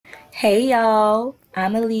Hey y'all,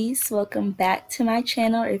 I'm Elise. Welcome back to my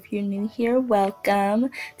channel. If you're new here, welcome.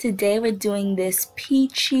 Today we're doing this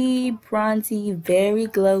peachy, bronzy, very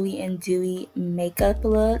glowy and dewy makeup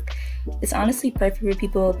look. It's honestly perfect for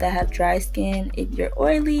people that have dry skin. If you're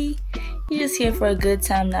oily, you're just here for a good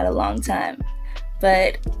time, not a long time.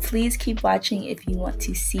 But please keep watching if you want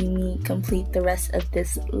to see me complete the rest of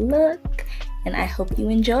this look, and I hope you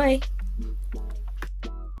enjoy.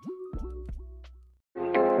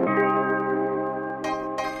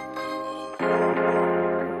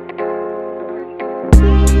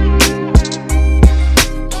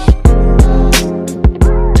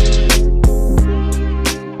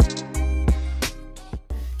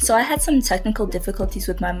 So I had some technical difficulties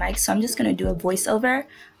with my mic, so I'm just going to do a voiceover.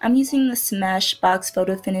 I'm using the Smashbox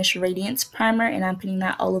Photo Finish Radiance Primer, and I'm putting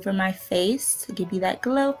that all over my face to give you that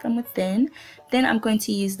glow from within. Then I'm going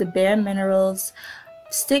to use the Bare Minerals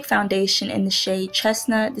Stick Foundation in the shade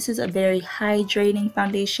Chestnut. This is a very hydrating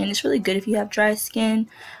foundation. It's really good if you have dry skin.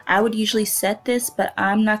 I would usually set this, but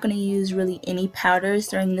I'm not going to use really any powders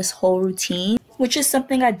during this whole routine, which is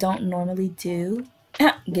something I don't normally do.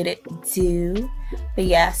 But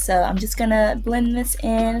yeah, so I'm just gonna blend this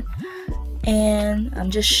in, and I'm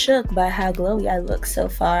just shook by how glowy I look so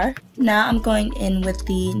far. Now I'm going in with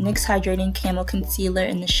the NYX Hydrating Camo Concealer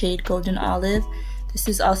in the shade Golden Olive. This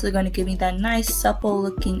is also going to give me that nice supple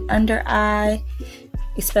looking under eye,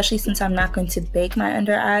 especially since I'm not going to bake my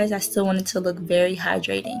under eyes. I still want it to look very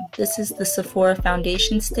hydrating. This is the Sephora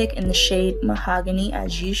foundation stick in the shade Mahogany.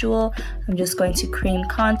 As usual, I'm just going to cream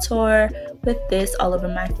contour with this all over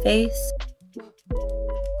my face.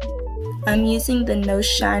 I'm using the No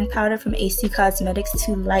Shine powder from AC Cosmetics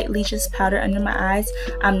to lightly just powder under my eyes.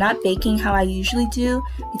 I'm not baking how I usually do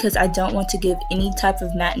because I don't want to give any type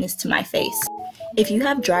of matteness to my face. If you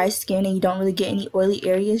have dry skin and you don't really get any oily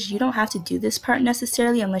areas, you don't have to do this part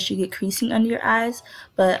necessarily unless you get creasing under your eyes,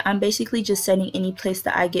 but I'm basically just setting any place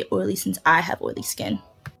that I get oily since I have oily skin.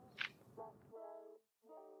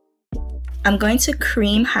 I'm going to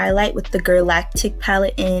cream highlight with the Girlactic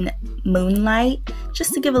palette in Moonlight,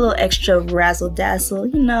 just to give a little extra razzle dazzle,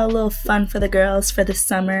 you know, a little fun for the girls for the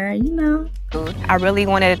summer, you know. I really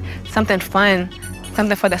wanted something fun,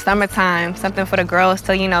 something for the summertime, something for the girls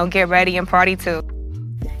to, you know, get ready and party to.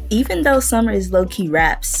 Even though summer is low-key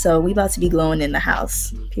wraps, so we about to be glowing in the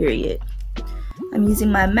house, period. I'm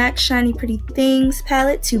using my MAC Shiny Pretty Things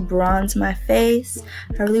palette to bronze my face.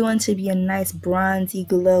 I really want to be a nice bronzy,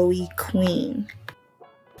 glowy queen.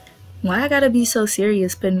 Why I gotta be so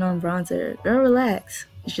serious putting on bronzer? Girl, relax.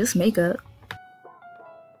 It's just makeup.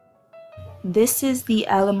 This is the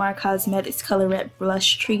Alamar Cosmetics Colorette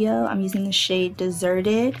Blush Trio. I'm using the shade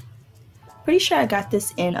Deserted. Pretty sure I got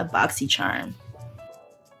this in a BoxyCharm.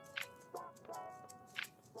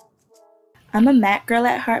 I'm a matte girl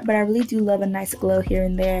at heart, but I really do love a nice glow here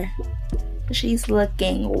and there. She's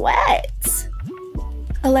looking wet.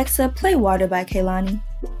 Alexa, play Water by Kehlani.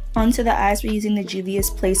 Onto the eyes, we're using the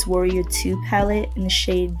Juvias Place Warrior 2 palette in the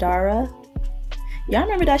shade Dara. Y'all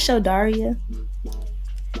remember that show Daria?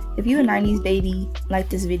 If you a 90s baby, like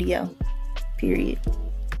this video, period.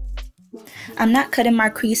 I'm not cutting my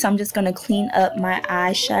crease, so I'm just going to clean up my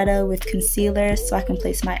eyeshadow with concealer so I can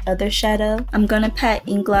place my other shadow. I'm going to pat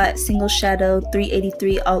Inglot Single Shadow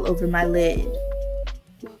 383 all over my lid.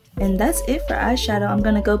 And that's it for eyeshadow. I'm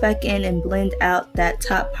going to go back in and blend out that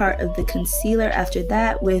top part of the concealer after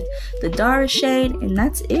that with the Dara shade, and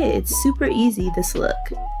that's it. It's super easy, this look.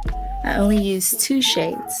 I only used 2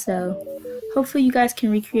 shades, so hopefully you guys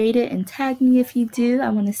can recreate it and tag me if you do. I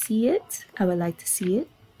want to see it. I would like to see it.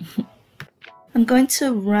 I'm going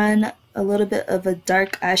to run a little bit of a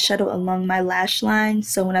dark eyeshadow along my lash line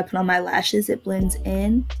so when I put on my lashes it blends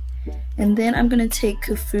in. And then I'm going to take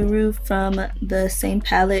Kufuru from the same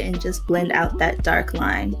palette and just blend out that dark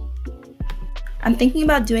line. I'm thinking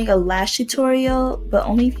about doing a lash tutorial, but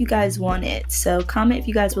only if you guys want it. So comment if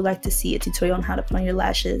you guys would like to see a tutorial on how to put on your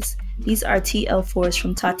lashes. These are TL4s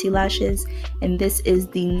from Tati Lashes, and this is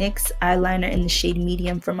the NYX eyeliner in the shade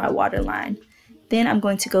Medium for my waterline. Then I'm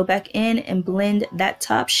going to go back in and blend that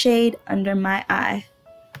top shade under my eye.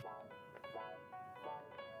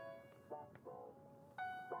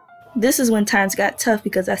 This is when times got tough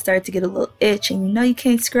because I started to get a little itch, and you know you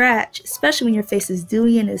can't scratch, especially when your face is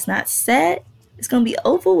dewy and it's not set. It's gonna be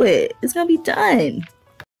over with. It's gonna be done.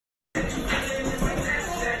 It's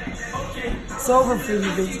over for you,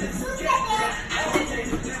 bitches.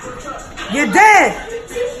 You're dead.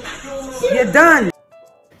 You're done.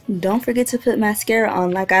 Don't forget to put mascara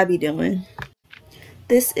on like I be doing.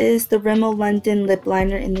 This is the Rimmel London lip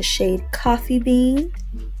liner in the shade Coffee Bean.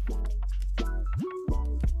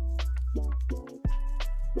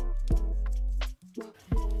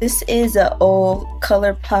 This is an old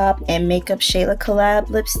Colourpop and Makeup Shayla collab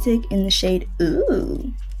lipstick in the shade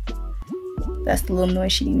Ouuu. That's the little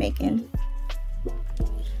noise she be making.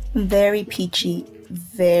 Very peachy,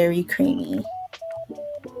 very creamy.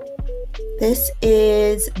 This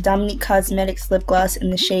is Dominique Cosmetics lip gloss in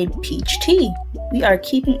the shade Peach Tea. We are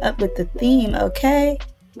keeping up with the theme, okay?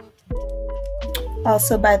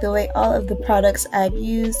 Also, by the way, all of the products I've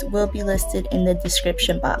used will be listed in the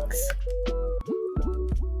description box.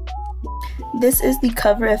 This is the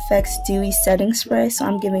Cover FX Dewy Setting Spray, so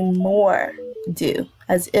I'm giving more dew,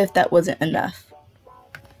 as if that wasn't enough.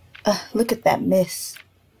 Look at that mist.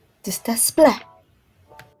 This that splat.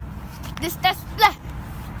 This that splat.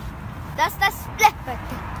 That's that splat right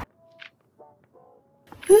there.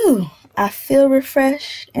 Whew, I feel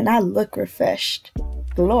refreshed and I look refreshed.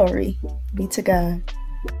 Glory be to God.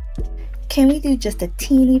 Can we do just a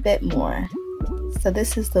teeny bit more? So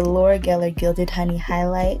this is the Laura Geller Gilded Honey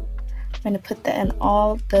Highlight. I'm going to put that in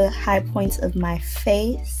all the high points of my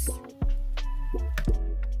face.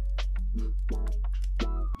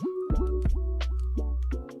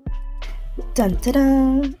 Dun dun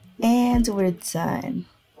dun! And we're done.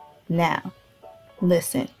 Now,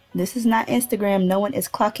 listen, this is not Instagram. No one is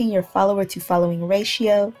clocking your follower to following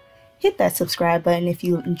ratio. Hit that subscribe button if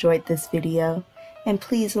you enjoyed this video. And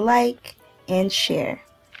please like and share.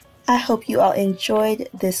 I hope you all enjoyed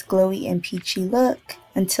this glowy and peachy look.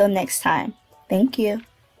 Until next time, thank you.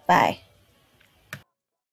 Bye.